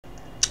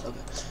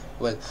ওকে,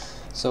 well,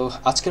 so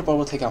আজকের পর্ব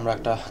থেকে আমরা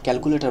একটা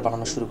ক্যালকুলেটর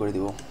বানানো শুরু করে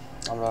দিব।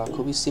 আমরা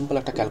খুবই সিম্পল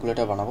একটা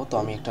ক্যালকুলেটর বানাবো। তো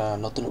আমি একটা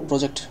নতুন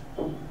প্রজেক্ট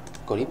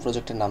করি,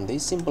 প্রজেক্টের নাম দিই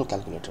simple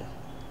calculator.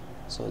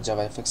 So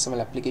javafx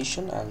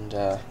application and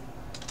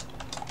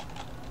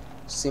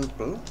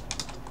simple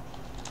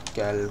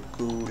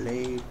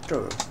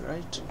calculator,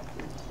 right?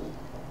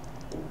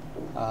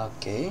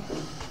 ওকে,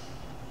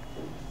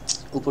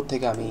 উপর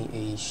থেকে আমি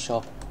এই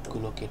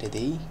সবগুলো কেটে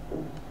দিই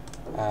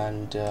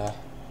অ্যান্ড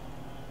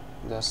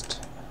জাস্ট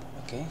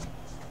ওকে।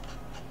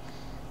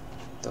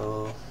 তো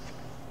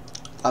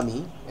আমি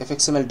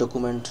fxml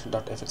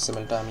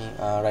document.fxmlটা আমি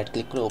রাইট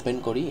ক্লিক করে ওপেন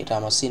করি। এটা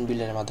আমার সিন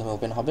বিল্ডারের মাধ্যমে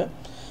ওপেন হবে।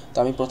 তো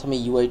আমি প্রথমে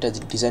ইউআইটা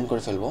ডিজাইন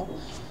করে ফেলবো।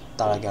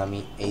 তার আগে আমি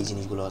এই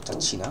জিনিসগুলো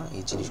চাচ্ছি না,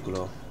 এই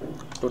জিনিসগুলো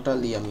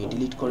টোটালি আমি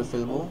ডিলিট করে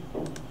ফেলবো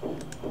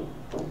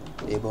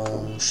এবং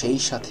সেই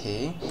সাথে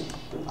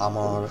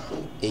আমার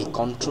এই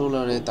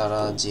কন্ট্রোলারে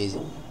তারা যে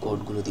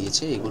কোডগুলো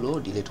দিয়েছে এগুলো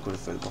ডিলিট করে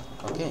ফেলবো।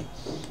 ওকে,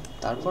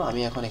 তারপর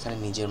আমি এখন এখানে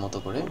নিজের মতো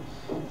করে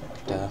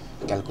একটা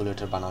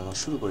ক্যালকুলেটর বানানো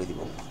শুরু করে দিব।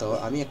 তো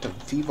আমি একটা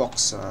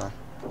ভিবক্স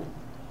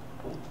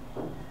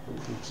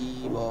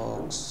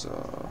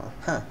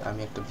হ্যাঁ, আমি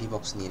একটা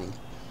ভিবক্স নিয়ে নিই।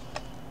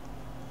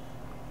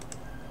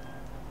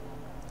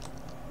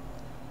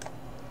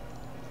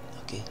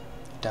 ওকে,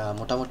 এটা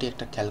মোটামুটি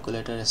একটা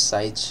ক্যালকুলেটরের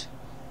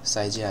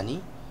সাইজে আনি।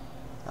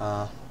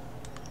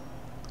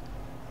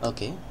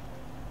 ওকে,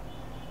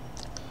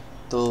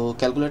 তো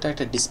ক্যালকুলেটর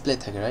একটা ডিসপ্লে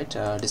থাকে, রাইট?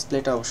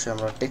 ডিসপ্লেটা অবশ্যই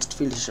আমরা টেক্সট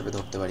ফিল্ড হিসেবে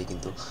ধরতে পারি,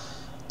 কিন্তু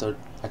তো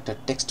একটা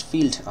টেক্সট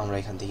ফিল্ড আমরা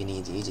এখান থেকে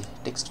নিয়ে যাই, এই যে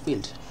টেক্সট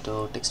ফিল্ড। তো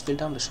টেক্সট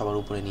ফিল্ডটা আমরা সবার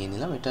উপরে নিয়ে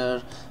নিলাম। এটার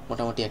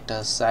মোটামুটি একটা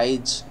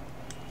সাইজ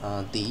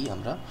দিই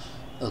আমরা।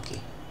 ওকে,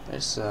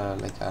 it's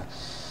like a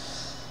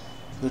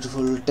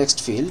beautiful text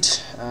field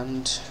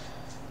and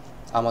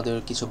আমাদের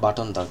কিছু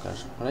বাটন দরকার,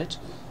 রাইট?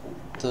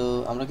 তো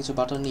আমরা কিছু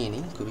বাটন নিয়ে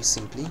নিই খুবই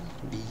সিম্পলি।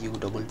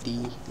 BUTT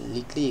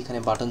লিখলেই এখানে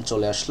বাটন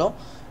চলে আসলো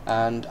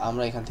অ্যান্ড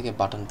আমরা এখান থেকে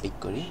বাটন পিক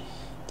করি।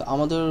 তো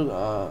আমাদের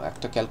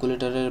একটা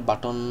ক্যালকুলেটরের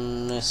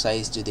বাটনের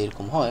সাইজ যদি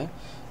এরকম হয়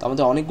তো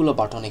আমাদের অনেকগুলো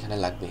বাটন এখানে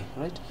লাগবে,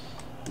 রাইট?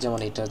 যেমন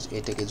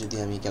এটাকে যদি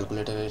আমি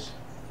ক্যালকুলেটরের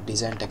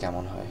ডিজাইনটা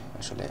কেমন হয়,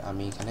 আসলে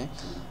আমি এখানে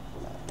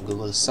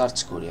গুগল সার্চ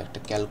করি, একটা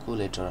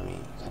ক্যালকুলেটর আমি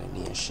এখানে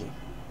নিয়ে আসি,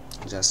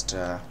 জাস্ট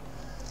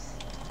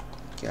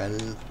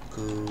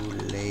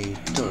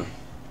ক্যালকুলেটর।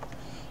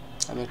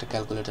 আমি একটা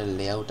ক্যালকুলেটর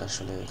লেআউট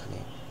আসলে এখানে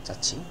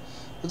চাচ্ছি।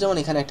 তো যেমন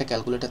এখানে একটা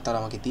ক্যালকুলেটর তারা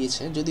আমাকে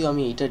দিয়েছে, যদিও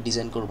আমি এইটা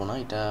ডিজাইন করব না,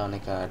 এটা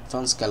অনেক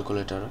অ্যাডভান্স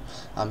ক্যালকুলেটর।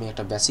 আমি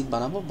একটা বেসিক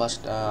বানাবো, বাট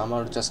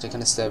আমার জাস্ট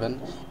এখানে 7,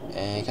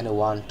 এখানে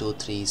 1 2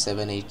 3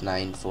 7 8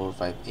 9 4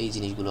 5 এই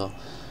জিনিসগুলো,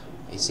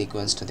 এই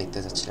সিকোয়েন্সটা দেখতে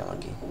চাচ্ছিলাম আর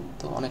কি।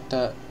 তো অনেকটা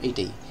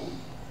এইটাই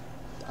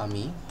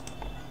আমি,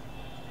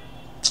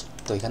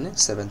 তো এখানে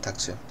 7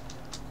 থাকছে,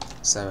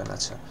 7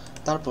 আচ্ছা।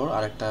 তারপর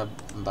আরেকটা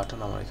বাটন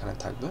আমার এখানে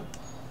থাকবে।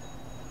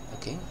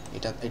 ওকে,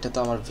 এটা তো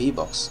আমার ভি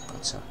বক্স।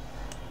 আচ্ছা,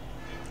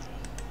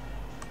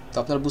 তো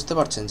আপনারা বুঝতে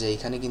পারছেন যে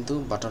এখানে কিন্তু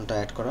বাটনটা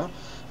অ্যাড করা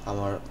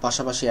আমার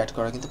পাশাপাশি অ্যাড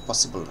করা কিন্তু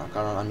পসিবল না,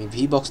 কারণ আমি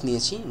ভি বক্স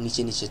নিয়েছি,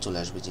 নিচে নিচে চলে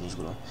আসবে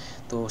জিনিসগুলো।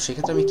 তো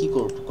সেক্ষেত্রে আমি কি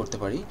করতে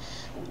পারি,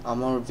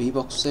 আমার ভি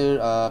বক্সের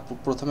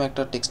প্রথমে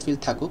একটা টেক্সট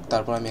ফিল্ড থাকুক,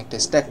 তারপর আমি একটা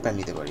স্ট্যাক প্যান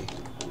নিতে পারি।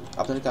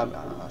 আপনাদেরকে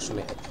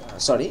আসলে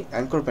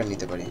অ্যাঙ্কর প্যান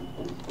নিতে পারি।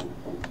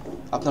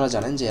 আপনারা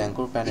জানেন যে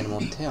অ্যাঙ্কর প্যানের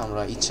মধ্যে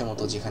আমরা ইচ্ছে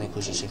মতো যেখানে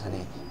খুশি সেখানে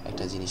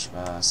একটা জিনিস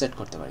সেট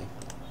করতে পারি।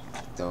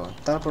 তো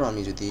তারপর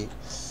আমি যদি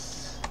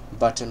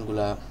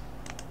বাটনগুলা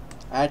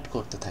অ্যাড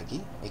করতে থাকি,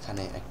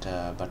 এখানে একটা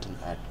বাটন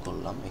অ্যাড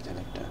করলাম, এখানে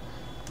একটা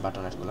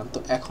বাটন অ্যাড করলাম। তো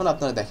এখন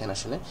আপনারা দেখেন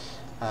আসলে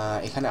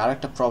এখানে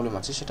আরেকটা প্রবলেম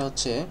আছে, সেটা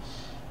হচ্ছে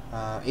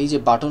এই যে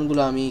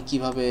বাটনগুলো আমি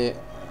কিভাবে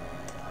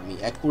আমি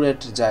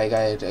অ্যাকুরেট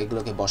জায়গায়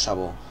এগুলোকে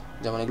বসাবো।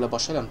 যেমন এগুলো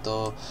বসালাম, তো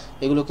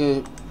এগুলোকে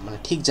মানে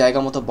ঠিক জায়গা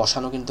মতো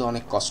বসানো কিন্তু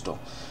অনেক কষ্ট।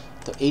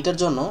 তো এইটার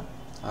জন্য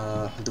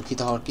দুঃখিত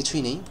হওয়ার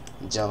কিছুই নেই।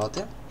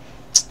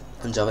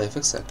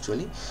 javafx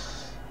অ্যাকচুয়ালি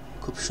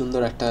খুব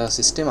সুন্দর একটা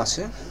সিস্টেম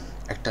আছে,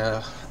 একটা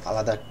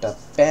আলাদা একটা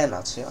প্যান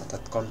আছে,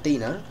 অর্থাৎ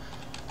কন্টেইনার,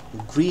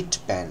 গ্রিড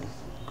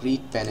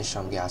প্যানের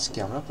সঙ্গে আজকে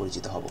আমরা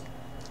পরিচিত হব।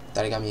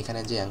 তার আগে আমি এখানে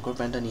যে অ্যাঙ্কর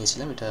প্যানটা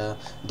নিয়েছিলাম এটা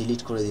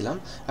ডিলিট করে দিলাম।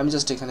 আমি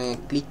জাস্ট এখানে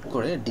ক্লিক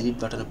করে ডিলিট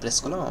বাটনে প্রেস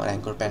করলাম, আমার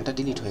অ্যাঙ্কর প্যানটা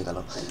ডিলিট হয়ে গেল।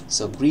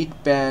 সো গ্রিড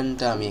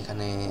প্যানটা আমি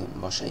এখানে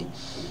বসাই।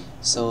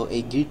 সো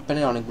এই গ্রিড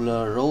প্যানের অনেকগুলো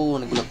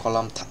অনেকগুলো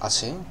কলাম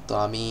আছে। তো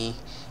আমি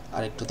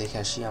আরেকটু দেখে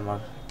আসি আমার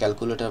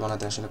ক্যালকুলেটর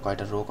বানাতে আসলে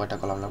কয়টা কয়টা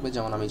কলাম লাগবে।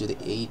 যেমন আমি যদি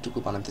এইটুকু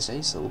বানাতে চাই,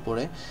 সো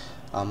উপরে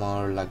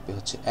আমার লাগবে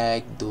হচ্ছে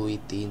 1 2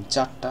 3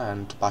 4টা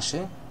অ্যান্ড পাশে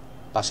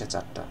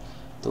 4টা।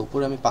 তো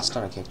উপরে আমি 5টা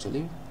রাখি,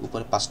 অ্যাকচুয়ালি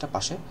উপরে 5টা,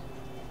 পাশে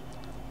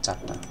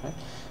 4টা, রাইট?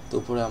 তো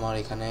উপরে আমার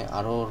এখানে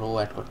আরও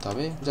অ্যাড করতে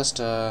হবে। জাস্ট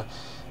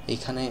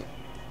এইখানে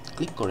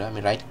ক্লিক করে আমি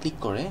রাইট ক্লিক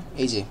করে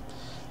এই যে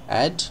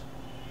অ্যাড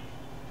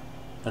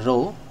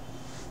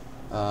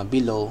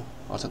বিলো,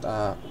 অর্থাৎ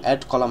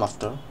অ্যাড কলাম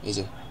আফটার, এই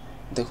যে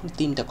দেখুন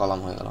 3টা কলাম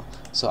হয়ে গেল।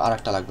 সো আর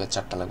একটা লাগবে,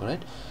 4টা লাগবে,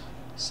 right?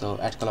 So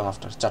add column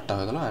after 4টা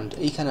হয়ে গেল। অ্যান্ড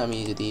এইখানে আমি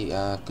যদি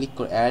ক্লিক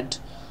করে অ্যাড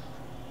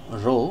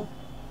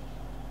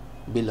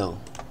বিলো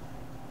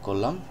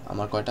করলাম,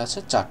 আমার কয়টা আছে?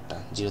 4টা,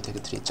 0 থেকে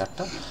 3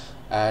 4টা।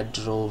 অ্যাড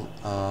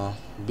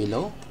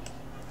বিলো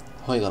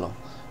হয়ে গেল।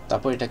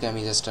 তারপর এটাকে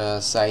আমি জাস্ট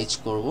সাইজ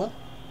করব,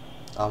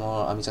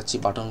 আমি চাচ্ছি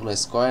বাটনগুলো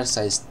স্কোয়ার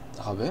সাইজ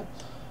হবে।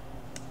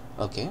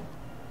 ওকে,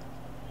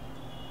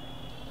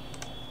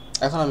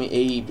 এখন আমি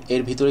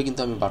এর ভিতরে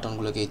কিন্তু আমি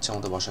বাটনগুলোকে ইচ্ছা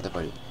মতো বসাতে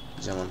পারি,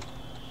 যেমন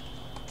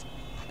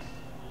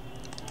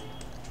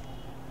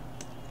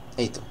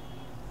এই তো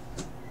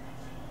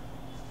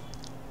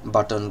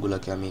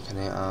বাটনগুলোকে আমি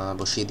এখানে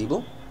বসিয়ে দিব।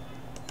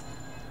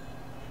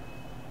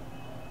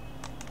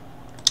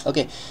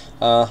 ওকে,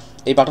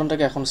 এই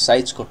বাটনটাকে এখন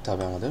সাইজ করতে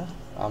হবে আমাদের।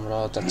 আমরা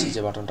চাচ্ছি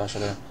যে বাটনটা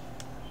আসলে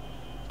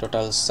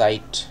টোটাল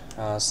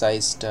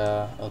সাইজটা,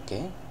 ওকে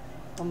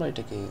আমরা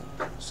এটাকে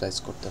সাইজ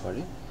করতে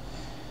পারি।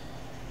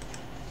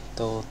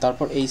 তো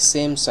তারপর এই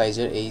সেম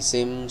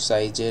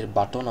সাইজের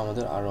বাটন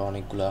আমাদের আরও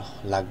অনেকগুলো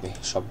লাগবে,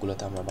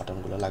 সবগুলোতে আমরা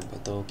বাটনগুলো লাগবে।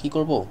 তো কি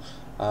করব,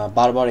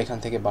 বারবার এখান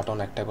থেকে বাটন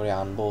একটা করে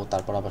আনবো,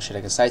 তারপর আবার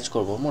সেটাকে সাইজ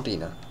করব, মোটেই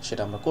না,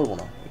 সেটা আমরা করব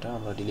না, এটা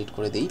আমরা ডিলিট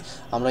করে দিই।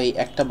 আমরা এই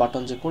একটা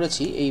বাটন যে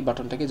করেছি এই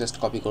বাটনটাকে জাস্ট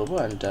কপি করব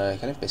অ্যান্ড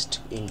এখানে পেস্ট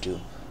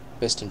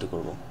ইনটু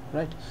করব,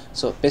 রাইট।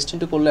 সো পেস্ট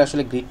ইনটু করলে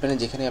আসলে গ্রিড প্যানে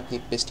যেখানে আপনি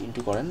পেস্ট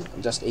ইনটু করেন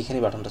জাস্ট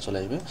এইখানেই বাটনটা চলে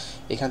আসবে,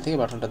 এখান থেকে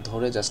বাটনটা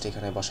ধরে জাস্ট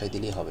এখানে বসাই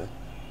দিলেই হবে,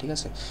 ঠিক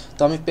আছে।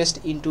 তো আমি পেস্ট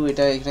ইনটু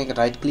এটা এখানে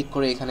রাইট ক্লিক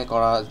করে এখানে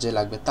করা যে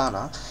লাগবে তা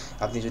না,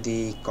 আপনি যদি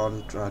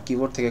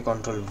কিবোর্ড থেকে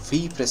কন্ট্রোল ভি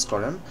প্রেস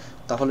করেন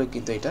তাহলে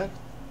কিন্তু এটা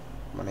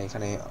মানে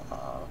এখানে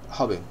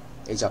হবে।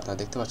 এই যে আপনারা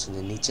দেখতে পাচ্ছেন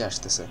যে নিচে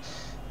আসতেছে,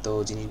 তো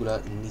জিনিসগুলো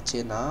নিচে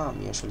না,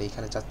 আমি আসলে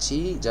এখানে চাচ্ছি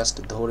জাস্ট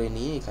ধরে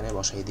নিয়ে এখানে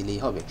বসাই দিলেই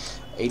হবে।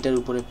 এইটার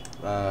উপরে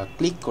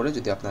ক্লিক করে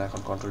যদি আপনারা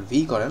এখন কন্ট্রোল ভি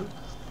করেন,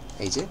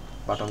 এই যে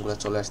বাটনগুলো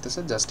চলে আসতেছে,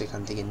 জাস্ট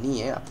এখান থেকে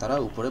নিয়ে আপনারা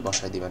উপরে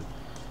বসাই দিবেন।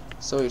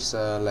 So it's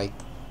like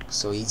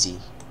so easy,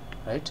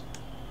 right.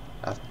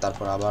 আর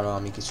তারপর আবারও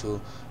আমি কিছু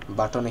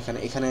বাটন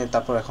এখানে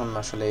তারপর এখন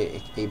আসলে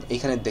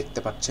এইখানে দেখতে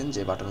পাচ্ছেন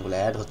যে বাটনগুলো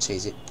অ্যাড হচ্ছে,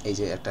 এই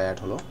যে একটা অ্যাড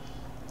হলো,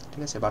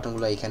 ঠিক আছে।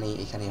 বাটনগুলো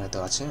এখানেই হয়তো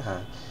আছে,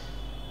 হ্যাঁ।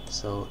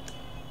 সো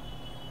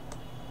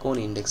কোন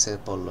ইন্ডেক্সে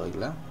পড়লো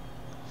এগুলা,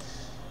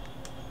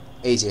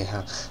 এই যে,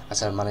 হ্যাঁ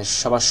আচ্ছা, মানে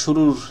সবার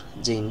শুরুর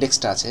যে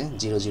ইন্ডেক্সটা আছে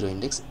 00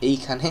 ইন্ডেক্স,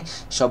 এইখানে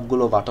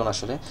সবগুলো বাটন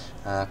আসলে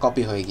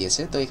কপি হয়ে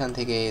গিয়েছে। তো এখান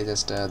থেকে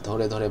জাস্ট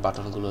ধরে ধরে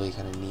বাটনগুলো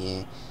এখানে নিয়ে,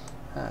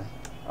 হ্যাঁ,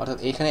 অর্থাৎ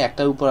এখানে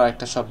একটার উপর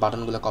আরেকটা সব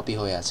বাটনগুলো কপি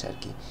হয়ে আছে আর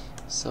কি।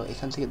 সো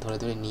এখান থেকে ধরে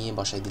ধরে নিয়ে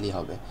বসাই দিলেই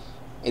হবে।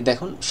 এই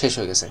দেখুন শেষ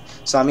হয়ে গেছে।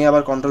 সো আমি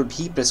আবার কন্ট্রোল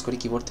ভি প্রেস করি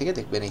কিবোর্ড থেকে,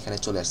 দেখবেন এখানে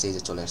চলে আসছে, এই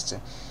যে চলে আসছে।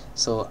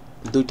 সো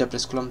 2টা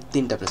প্রেস করলাম,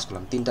 3টা প্রেস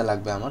করলাম, 3টা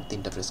লাগবে আমার,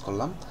 3টা প্রেস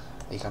করলাম,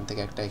 এইখান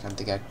থেকে একটা, এইখান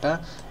থেকে একটা,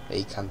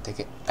 এইখান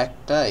থেকে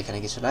একটা, এখানে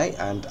কিছু নাই,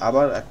 অ্যান্ড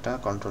আবার একটা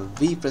কন্ট্রোল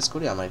ভি প্রেস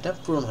করি, আমার এটা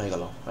পূরণ হয়ে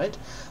গেল, রাইট।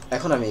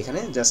 এখন আমি এখানে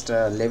জাস্ট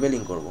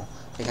লেভেলিং করব।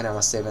 এখানে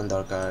আমার 7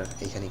 দরকার,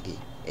 এখানে কি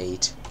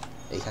 8,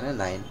 এইখানে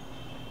 9,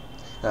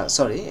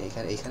 সরি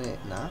এখানে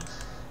না,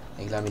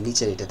 এগুলো আমি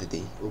নিচের এটাতে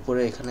দিই,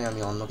 উপরে এখানে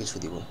আমি অন্য কিছু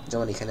দিব।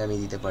 যেমন এখানে আমি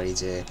দিতে পারি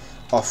যে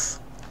অফ,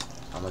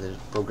 আমাদের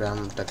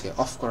প্রোগ্রামটাকে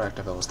অফ করার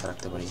একটা ব্যবস্থা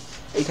রাখতে পারি।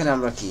 এখানে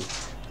আমরা কি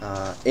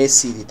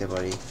এসি দিতে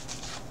পারি,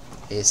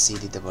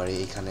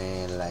 এখানে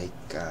লাইক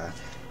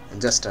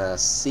জাস্ট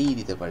সি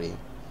দিতে পারি,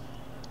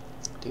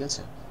 ঠিক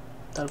আছে।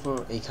 তারপর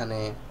এইখানে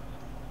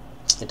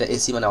এটা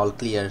এসি মানে অল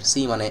ক্লিয়ার,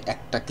 সি মানে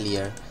একটা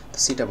ক্লিয়ার, তো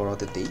সিটা বড়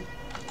হতে দিই।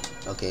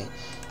 ওকে,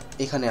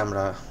 এখানে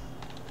আমরা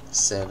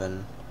 7,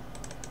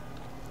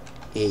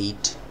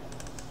 8,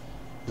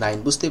 9,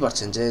 বুঝতেই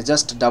পারছেন যে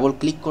জাস্ট ডাবল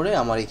ক্লিক করে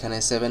আমার এখানে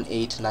 7,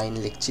 8, 9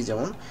 লিখছি,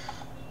 যেমন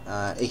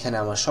এখানে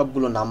আমার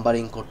সবগুলো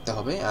নাম্বারিং করতে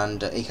হবে। অ্যান্ড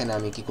এখানে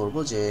আমি কি করব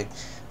যে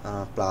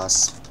প্লাস,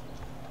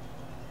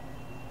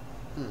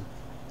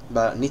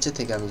 বা নিচে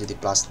থেকে আমি যদি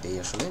প্লাস দিই,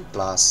 আসলে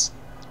প্লাস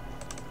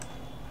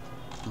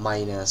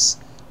মাইনাস,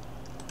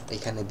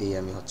 এখানে দিয়ে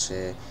আমি হচ্ছে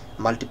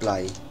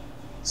মাল্টিপ্লাই।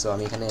 সো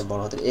আমি এখানে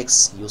বড় হাতের এক্স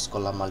ইউজ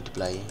করলাম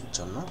মাল্টিপ্লাই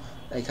জন্য,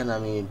 এখানে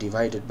আমি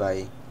ডিভাইডেড বাই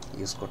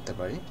ইউজ করতে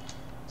পারি।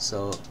 সো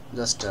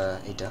জাস্ট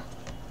এটা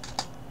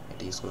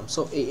ইউজ করলাম।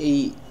 সো এই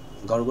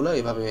ঘরগুলো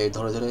এভাবে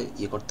ধরে ধরে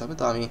ইয়ে করতে হবে।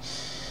 তো আমি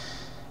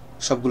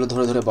সবগুলো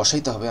ধরে ধরে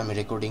বসাইতে হবে, আমি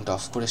রেকর্ডিংটা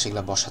অফ করে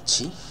সেগুলো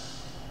বসাচ্ছি।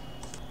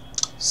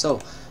 সো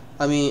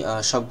আমি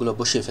সবগুলো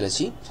বসিয়ে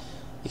ফেলেছি।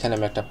 এখানে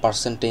আমি একটা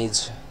পার্সেন্টেজ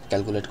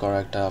ক্যালকুলেট করার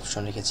একটা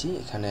অপশন রেখেছি,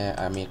 এখানে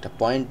আমি একটা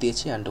পয়েন্ট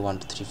দিয়েছি অ্যান্ড 1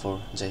 2 3 4,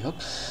 যাই হোক।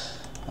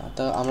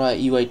 তা আমরা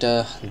ইউআইটা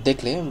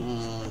দেখলে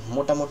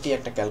মোটামুটি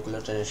একটা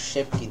ক্যালকুলেটরের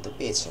শেপ কিন্তু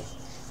পেয়েছে।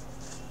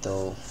 তো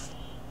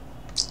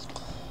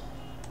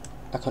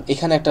এখন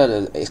এখানে একটা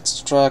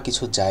এক্সট্রা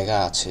কিছু জায়গা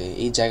আছে,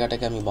 এই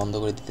জায়গাটাকে আমি বন্ধ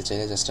করে দিতে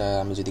চাইলে জাস্ট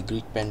আমি যদি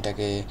গ্রিড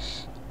প্যানটাকে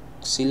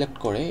সিলেক্ট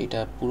করে এটা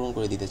পূরণ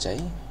করে দিতে চাই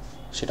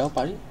সেটাও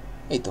পারি।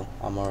 এই তো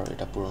আমার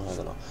এটা পূরণ হয়ে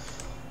গেল।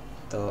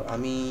 তো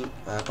আমি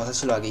কথা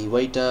ছিল আগে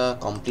ইউআইটা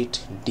কমপ্লিট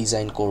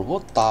ডিজাইন করব,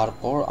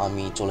 তারপর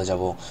আমি চলে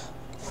যাব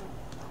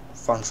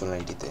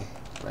ফাংশনালিটিতে,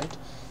 রাইট।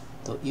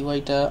 তো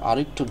ইউআইটা আরও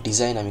একটু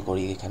ডিজাইন আমি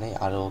করি, এখানে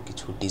আরও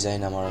কিছু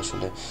ডিজাইন আমার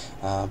আসলে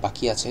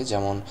বাকি আছে।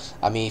 যেমন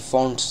আমি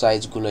ফন্ট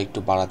সাইজগুলো একটু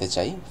বাড়াতে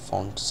চাই,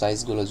 ফন্ট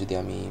সাইজগুলো যদি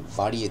আমি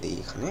বাড়িয়ে দিই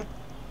এখানে,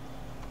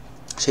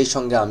 সেই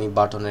সঙ্গে আমি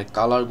বাটনের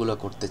কালারগুলো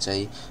করতে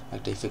চাই,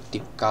 একটা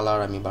ইফেক্টিভ কালার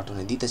আমি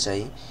বাটনে দিতে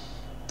চাই।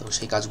 তো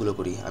সেই কাজগুলো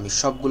করি, আমি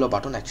সবগুলো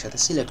বাটন একসাথে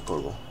সিলেক্ট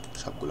করব,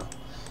 সবগুলো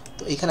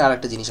তো এখানে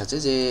আরেকটা জিনিস আছে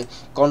যে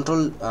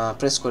কন্ট্রোল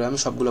প্রেস করে আমি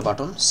সবগুলো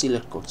বাটন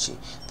সিলেক্ট করছি।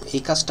 তো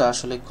এই কাজটা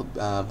আসলে খুব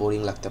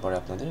বোরিং লাগতে পারে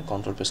আপনাদের,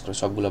 কন্ট্রোল প্রেস করে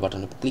সবগুলো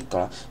বাটনে ক্লিক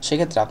করা।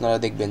 সেক্ষেত্রে আপনারা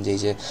দেখবেন যে এই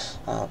যে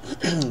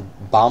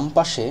বাম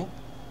পাশে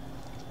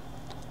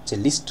যে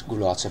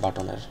লিস্টগুলো আছে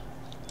বাটনের,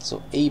 সো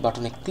এই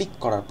বাটনে ক্লিক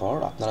করার পর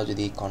আপনারা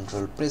যদি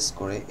কন্ট্রোল প্রেস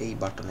করে এই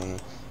বাটনে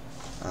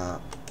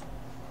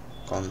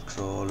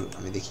কন্ট্রোল,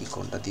 আমি দেখি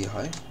কোনটা দিয়ে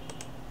হয়,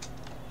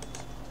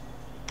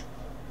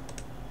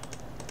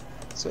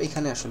 সো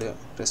এইখানে আসলে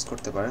প্রেস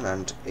করতে পারেন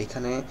অ্যান্ড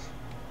এইখানে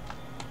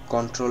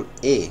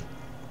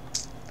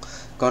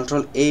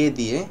কন্ট্রোল এ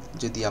দিয়ে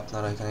যদি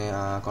আপনারা এখানে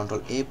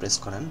কন্ট্রোল এ প্রেস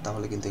করেন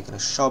তাহলে কিন্তু এখানে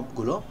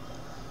সবগুলো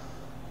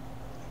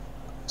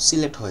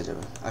সিলেক্ট হয়ে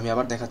যাবে। আমি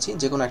আবার দেখাচ্ছি,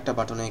 যে কোনো একটা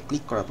বাটনে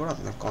ক্লিক করার পর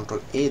আপনার কন্ট্রোল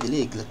এ দিলে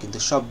এগুলো কিন্তু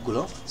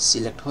সবগুলো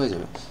সিলেক্ট হয়ে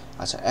যাবে।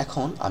 আচ্ছা,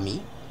 এখন আমি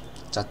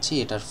চাচ্ছি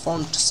এটার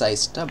ফন্ট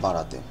সাইজটা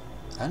বাড়াতে,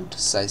 and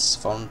size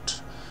font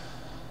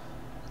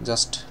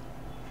just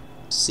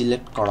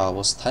select করা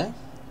অবস্থায়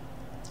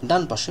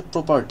ডান পাশে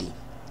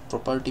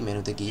প্রপার্টি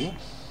মেনুতে গিয়ে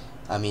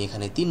আমি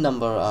এখানে 3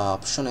 নম্বর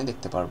অপশনে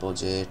দেখতে পারবো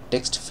যে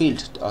টেক্সট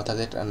ফিল্ড, অর্থাৎ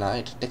না,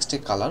 এটা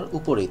টেক্সটের কালার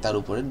উপরেই, তার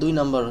উপরে 2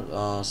 নম্বর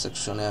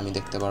সেকশনে আমি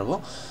দেখতে পারবো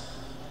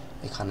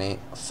এখানে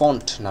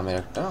ফন্ট নামের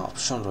একটা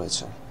অপশন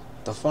রয়েছে।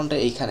 তো ফন্টে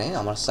এইখানে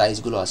আমার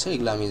সাইজগুলো আছে,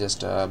 এগুলো আমি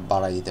জাস্ট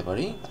বাড়াই দিতে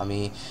পারি। আমি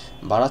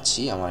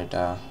বাড়াচ্ছি, আমার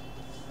এটা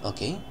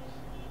ওকে,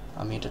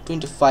 আমি এটা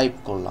 25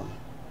 করলাম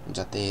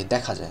যাতে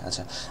দেখা যায়।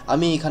 আচ্ছা,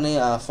 আমি এখানে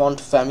ফন্ট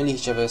ফ্যামিলি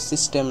হিসেবে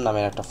সিস্টেম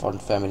নামের একটা ফন্ট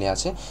ফ্যামিলি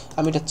আছে,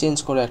 আমি এটা চেঞ্জ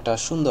করে একটা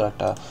সুন্দর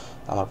একটা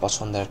আমার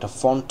পছন্দের একটা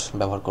ফন্ট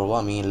ব্যবহার করব।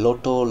 আমি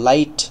লোটো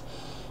লাইট,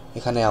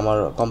 এখানে আমার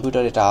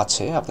কম্পিউটার এটা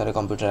আছে, আপনাদের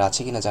কম্পিউটার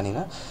আছে কিনা জানি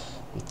না,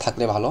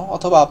 থাকলে ভালো,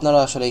 অথবা আপনারা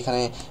আসলে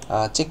এখানে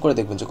চেক করে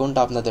দেখবেন যে কোনটা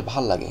আপনাদের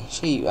ভাল লাগে,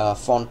 সেই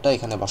ফন্টটা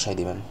এখানে বসাই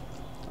দিবেন।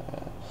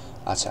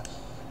 আচ্ছা,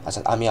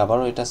 আমি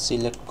আবারও এটা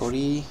সিলেক্ট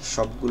করি,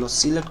 সবগুলো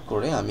সিলেক্ট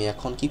করে আমি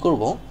এখন কি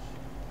করব,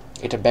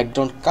 এটা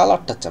ব্যাকগ্রাউন্ড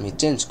কালারটা আমি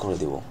চেঞ্জ করে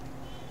দেব।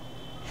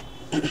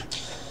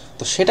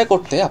 তো সেটা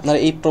করতে আপনারা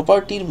এই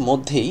প্রপার্টির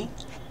মধ্যেই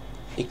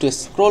একটু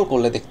স্ক্রল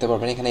করলে দেখতে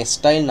পারবেন এখানে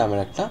স্টাইল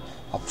নামের একটা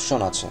অপশন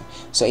আছে।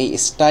 সো এই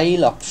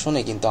স্টাইল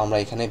অপশনে কিন্তু আমরা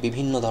এখানে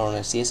বিভিন্ন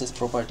ধরনের সিএসএস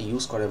প্রপার্টি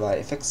ইউজ করে, বা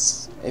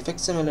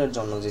এফএক্সএমএল এর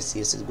জন্য যে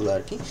সিএসএসগুলো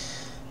আর কি,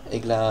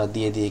 এগুলা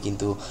দিয়ে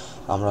কিন্তু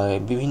আমরা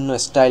বিভিন্ন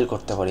স্টাইল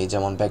করতে পারি,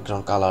 যেমন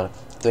ব্যাকগ্রাউন্ড কালার।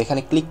 তো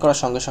এখানে ক্লিক করার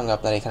সঙ্গে সঙ্গে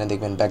আপনারা এখানে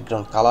দেখবেন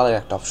ব্যাকগ্রাউন্ড কালারের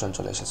একটা অপশন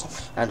চলে এসেছে,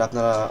 অ্যান্ড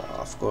আপনারা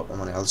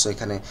মানে অলসো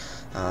এখানে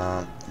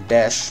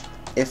ড্যাশ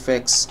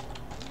এফএক্স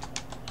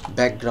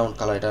ব্যাকগ্রাউন্ড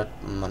কালার এটা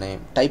মানে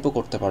টাইপও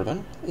করতে পারবেন।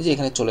 এই যে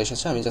এখানে চলে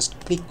এসেছে, আমি জাস্ট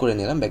ক্লিক করে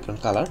নিলাম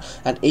ব্যাকগ্রাউন্ড কালার,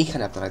 অ্যান্ড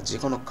এইখানে আপনারা যে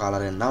কোনো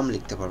কালারের নাম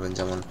লিখতে পারবেন,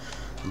 যেমন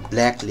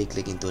ব্ল্যাক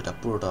লিখলে কিন্তু এটা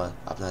পুরোটা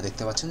আপনারা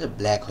দেখতে পাচ্ছেন যে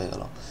ব্ল্যাক হয়ে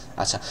গেল।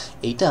 আচ্ছা,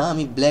 এইটা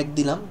আমি ব্ল্যাক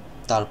দিলাম,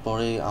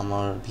 তারপরে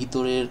আমার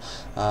ভিতরের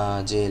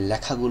যে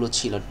লেখাগুলো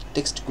ছিল,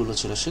 টেক্সটগুলো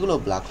ছিল, সেগুলো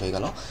ব্ল্যাক হয়ে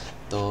গেল।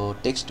 তো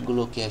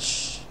টেক্সটগুলোকে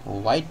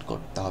হোয়াইট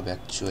করতে হবে,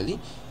 অ্যাকচুয়ালি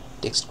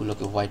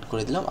টেক্সটগুলোকে হোয়াইট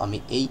করে দিলাম, আমি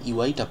এই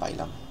ইউআইটা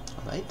পাইলাম,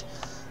 রাইট?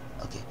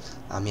 ওকে,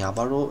 আমি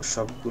আবারও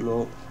সবগুলো,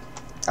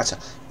 আচ্ছা,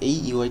 এই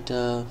ইউআইটা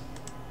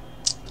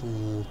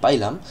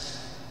পাইলাম।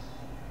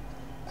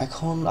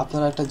 এখন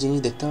আপনারা একটা জিনিস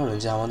দেখতে পারবেন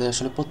যে আমাদের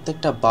আসলে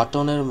প্রত্যেকটা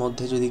বাটনের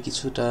মধ্যে যদি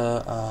কিছুটা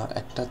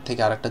একটা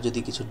থেকে আরেকটা যদি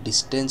কিছু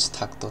ডিস্টেন্স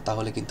থাকতো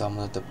তাহলে কিন্তু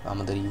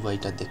আমাদের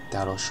ইউআইটা দেখতে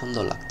আরও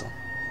সুন্দর লাগতো,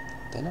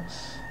 তাই না?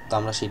 তো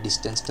আমরা সেই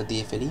ডিস্টেন্সটা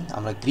দিয়ে ফেলি।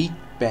 আমরা গ্রিড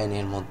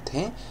প্যানের মধ্যে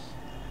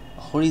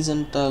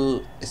horizontal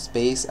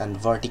space and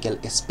vertical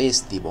space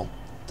দিব।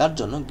 তার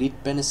জন্য গ্রিড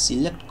প্যানে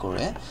সিলেক্ট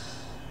করে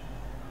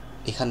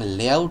এখানে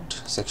লেআউট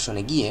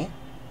সেকশনে গিয়ে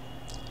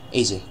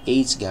এই যে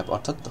এইচ গ্যাপ,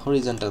 অর্থাৎ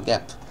হরিজন্টাল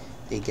গ্যাপ,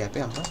 এই গ্যাপে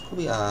আমরা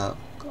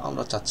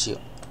আমরা চাচ্ছি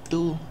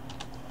 2।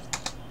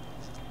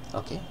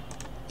 ওকে,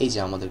 এই যে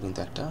আমাদের কিন্তু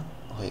একটা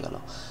হয়ে গেল।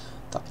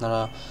 তো আপনারা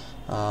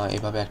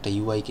এভাবে একটা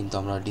ইউআই কিন্তু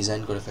আমরা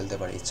ডিজাইন করে ফেলতে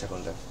পারি ইচ্ছা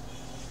করলে।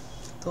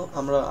 তো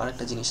আমরা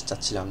আরেকটা জিনিস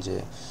চাচ্ছিলাম যে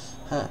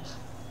হ্যাঁ,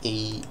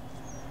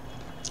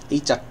 এই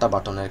 4টা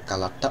বাটনের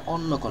কালারটা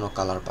অন্য কোনো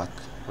কালার পাক,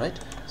 রাইট?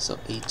 সো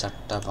এই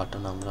 4টা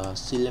বাটন আমরা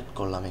সিলেক্ট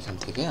করলাম এখান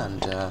থেকে,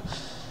 অ্যান্ড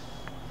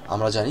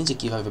আমরা জানি যে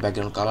কীভাবে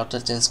ব্যাকগ্রাউন্ড কালারটা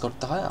চেঞ্জ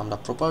করতে হয়। আমরা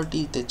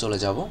প্রপার্টিতে চলে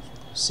যাব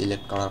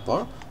সিলেক্ট করার পর,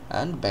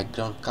 অ্যান্ড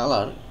ব্যাকগ্রাউন্ড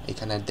কালার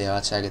এখানে দেওয়া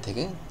আছে আগে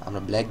থেকে,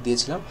 আমরা ব্ল্যাক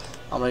দিয়েছিলাম,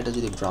 আমরা এটা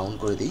যদি ব্রাউন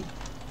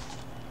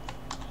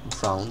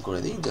করে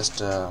দিই just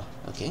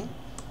okay,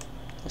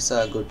 it's a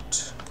good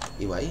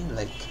UI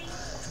like.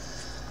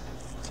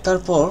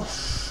 তারপর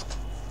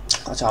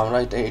আচ্ছা, আমরা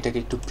এটাকে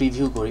একটু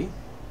প্রিভিউ করি।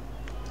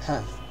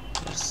 হ্যাঁ,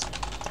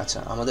 আচ্ছা,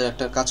 আমাদের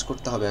একটা কাজ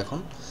করতে হবে এখন।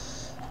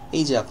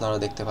 এই যে আপনারা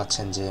দেখতে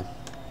পাচ্ছেন যে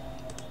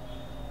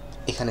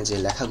এখানে যে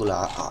লেখাগুলো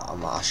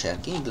আসে আর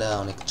কি, এগুলো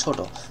অনেক ছোট।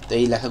 তো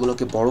এই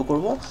লেখাগুলোকে বড়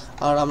করব,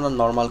 আর আমরা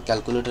নর্মাল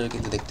ক্যালকুলেটরে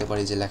কিন্তু দেখতে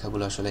পারি যে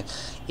লেখাগুলো আসলে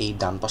এই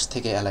ডান পাশ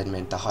থেকে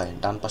অ্যালাইনমেন্টটা হয়,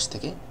 ডান পাশ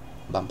থেকে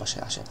বাম পাশে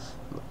আসে।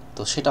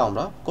 তো সেটা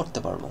আমরা করতে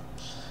পারবো।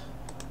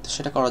 তো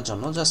সেটা করার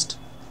জন্য জাস্ট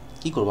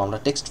কি করব, আমরা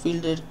টেক্সট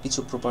ফিল্ডের কিছু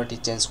প্রপার্টি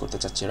চেঞ্জ করতে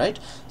চাচ্ছি, রাইট?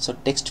 সো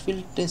টেক্সট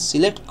ফিল্ডে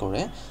সিলেক্ট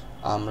করে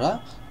আমরা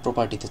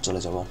প্রপার্টিতে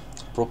চলে যাব।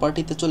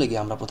 প্রপার্টিতে চলে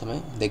গিয়ে আমরা প্রথমে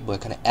দেখব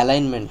এখানে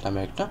অ্যালাইনমেন্ট নামে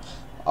একটা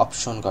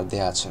অপশন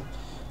দেওয়া আছে।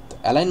 তো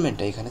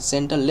অ্যালাইনমেন্টটা এখানে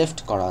সেন্টার লেফট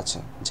করা আছে,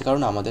 যে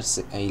কারণে আমাদের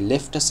এই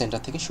লেফটের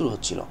সেন্টার থেকে শুরু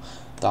হচ্ছিল।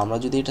 তো আমরা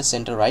যদি এটা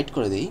সেন্টার রাইট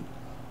করে দিই,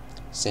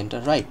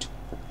 সেন্টার রাইট,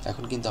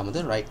 এখন কিন্তু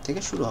আমাদের রাইট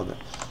থেকে শুরু হবে।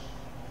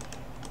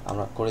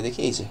 আমরা করে দেখি,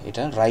 এই যে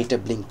এটা রাইটে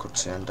ব্লিঙ্ক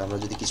করছে, অ্যান্ড আমরা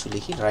যদি কিছু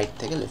লিখি রাইট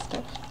থেকে লেফটে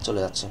চলে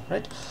যাচ্ছে,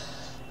 রাইট।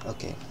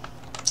 ওকে,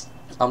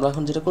 আমরা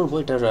এখন যেটা করবো,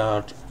 এটার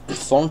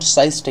ফন্ট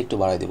সাইজটা একটু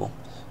বাড়াই দেবো।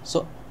 সো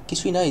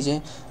কিছুই না, এই যে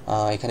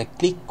এখানে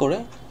ক্লিক করে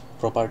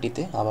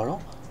প্রপার্টিতে আবারও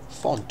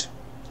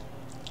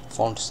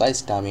ফন্ট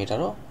সাইজটা আমি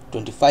এটারও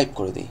 25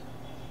 করে দিই,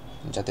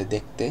 যাতে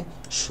দেখতে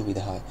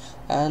সুবিধা হয়।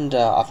 অ্যান্ড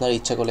আপনার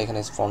ইচ্ছা করলে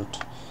এখানে ফন্ট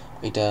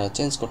এটা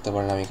চেঞ্জ করতে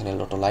পারেন। আমি এখানে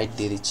লোটো লাইট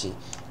দিয়ে দিচ্ছি,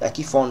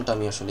 একই ফন্ট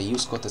আমি আসলে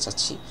ইউজ করতে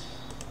চাচ্ছি।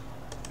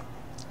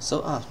 So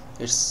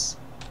it's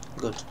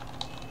good.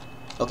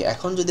 ওকে,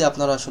 এখন যদি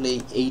আপনারা আসলে এই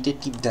 8-এ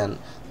টিপ দেন,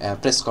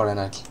 প্রেস করেন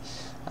আর কি,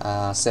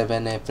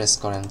 7-এ প্রেস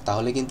করেন,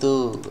 তাহলে কিন্তু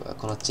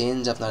কোনো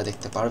চেঞ্জ আপনারা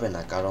দেখতে পারবেন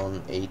না, কারণ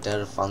এইটার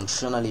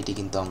ফাংশনালিটি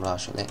কিন্তু আমরা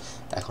আসলে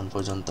এখন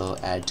পর্যন্ত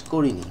অ্যাড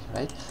করিনি,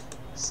 রাইট।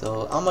 সো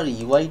আমার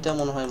ইউআইটা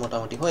মনে হয়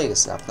মোটামুটি হয়ে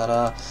গেছে। আপনারা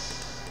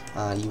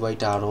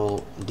ইউআইটা আরও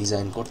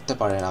ডিজাইন করতে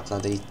পারেন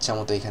আপনাদের ইচ্ছা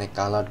মতো, এখানে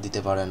কালার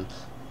দিতে পারেন।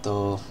 তো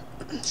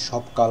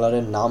সব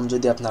কালারের নাম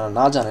যদি আপনারা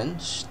না জানেন,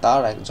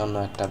 তার জন্য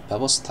একটা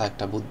ব্যবস্থা,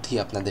 একটা বুদ্ধি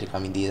আপনাদেরকে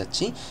আমি দিয়ে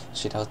যাচ্ছি।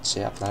 সেটা হচ্ছে,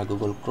 আপনারা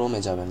গুগল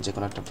ক্রোমে যাবেন, যে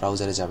কোনো একটা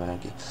ব্রাউজারে যাবেন আর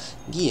কি,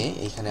 গিয়ে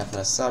এইখানে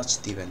আপনারা সার্চ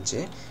দিবেন যে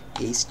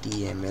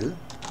HTML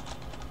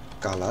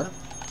কালার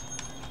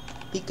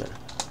পিকার,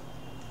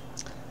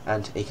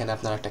 অ্যান্ড এইখানে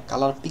আপনারা একটা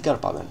কালার পিকার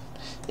পাবেন।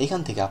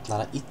 এখান থেকে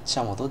আপনারা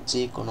ইচ্ছা মতো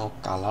যে কোনো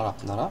কালার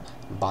আপনারা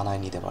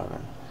বানায় নিতে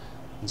পারবেন।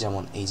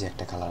 যেমন এই যে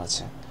একটা কালার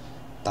আছে,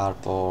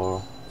 তারপর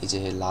এই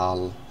যে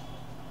লাল।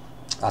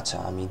 আচ্ছা,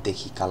 আমি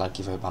দেখি কালার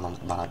কীভাবে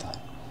বানাতে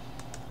হয়।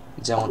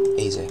 যেমন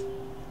এই যে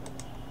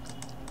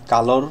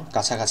কালোর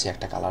কাছাকাছি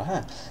একটা কালার,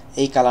 হ্যাঁ,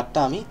 এই কালারটা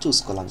আমি চুজ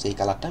করলাম যে এই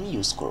কালারটা আমি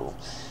ইউজ করব।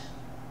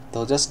 তো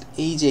জাস্ট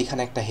এই যে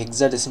এখানে একটা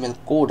হেক্সাডেসিমাল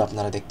কোড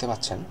আপনারা দেখতে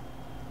পাচ্ছেন,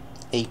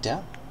 এইটা,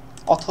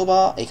 অথবা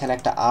এখানে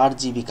একটা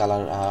RGB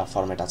কালার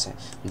ফরম্যাট আছে,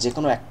 যে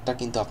কোনো একটা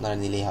কিন্তু আপনারা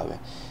নিলেই হবে।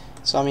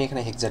 সো আমি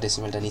এখানে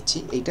হেক্সাডেসিমালটা নিচ্ছি,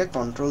 এইটা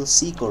Ctrl+C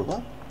করব,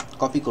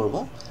 কপি করব,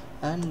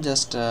 অ্যান্ড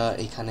জাস্ট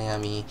এইখানে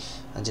আমি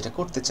যেটা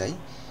করতে চাই,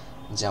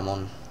 যেমন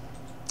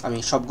আমি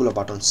সবগুলো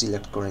বাটন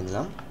সিলেক্ট করে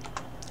নিলাম,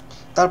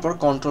 তারপর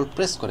কন্ট্রোল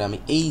প্রেস করে আমি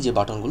এই যে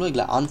বাটনগুলো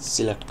এগুলো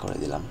আনসিলেক্ট করে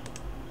দিলাম।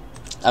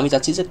 আমি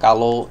চাচ্ছি যে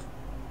কালো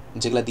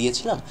যেগুলো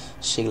দিয়েছিলাম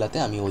সেগুলাতে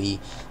আমি ওই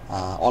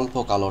অল্প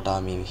কালোটা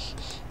আমি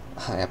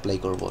অ্যাপ্লাই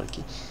করব আর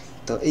কি।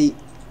 তো এই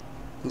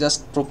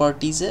জাস্ট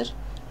প্রপার্টিজের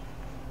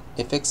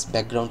এফএক্স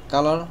ব্যাকগ্রাউন্ড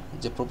কালার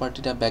যে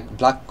প্রপার্টিটা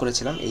ব্ল্যাক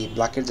করেছিলাম, এই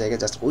ব্ল্যাকের জায়গায়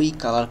জাস্ট ওই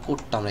কালার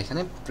কোডটা আমরা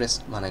এখানে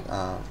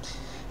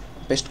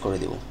পেস্ট করে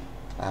দেব।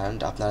 অ্যান্ড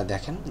আপনারা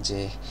দেখেন যে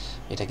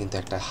এটা কিন্তু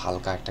একটা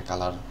হালকা একটা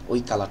কালার, ওই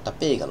কালারটা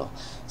পেয়ে গেল।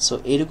 সো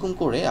এরকম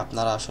করে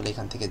আপনারা আসলে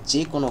এখান থেকে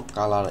যে কোনো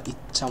কালার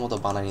ইচ্ছা মতো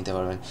বানিয়ে নিতে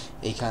পারবেন।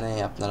 এইখানে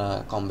আপনারা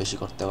কম বেশি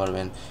করতে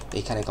পারবেন,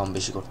 এইখানে কম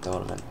বেশি করতে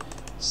পারবেন।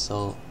 সো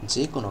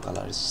যে কোনো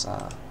কালার,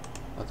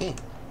 ওকে।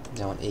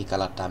 যেমন এই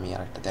কালারটা আমি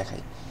আর একটা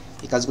দেখাই।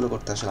 এই কাজগুলো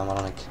করতে আসলে আমার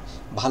অনেক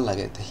ভাল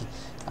লাগে, তাই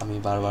আমি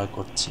বারবার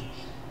করছি।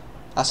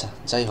 আচ্ছা,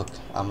 যাই হোক,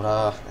 আমরা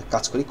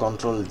কাজ করি,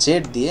 Ctrl+Z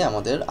দিয়ে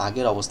আমাদের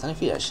আগের অবস্থানে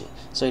ফিরে আসি।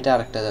 সো এটা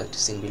আরেকটা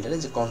সিন বিল্ডারে,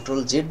 যে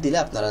Ctrl+Z দিলে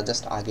আপনারা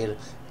জাস্ট আগের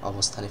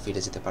অবস্থানে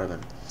ফিরে যেতে পারবেন।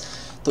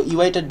 তো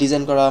ইউআইটার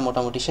ডিজাইন করা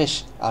মোটামুটি শেষ।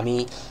 আমি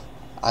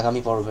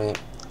আগামী পর্বে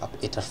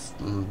এটার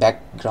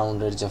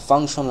ব্যাকগ্রাউন্ডের যে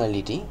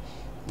ফাংশনালিটি,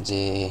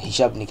 যে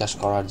হিসাব নিকাশ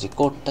করার যে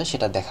কোডটা,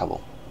 সেটা দেখাবো।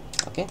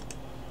 ওকে।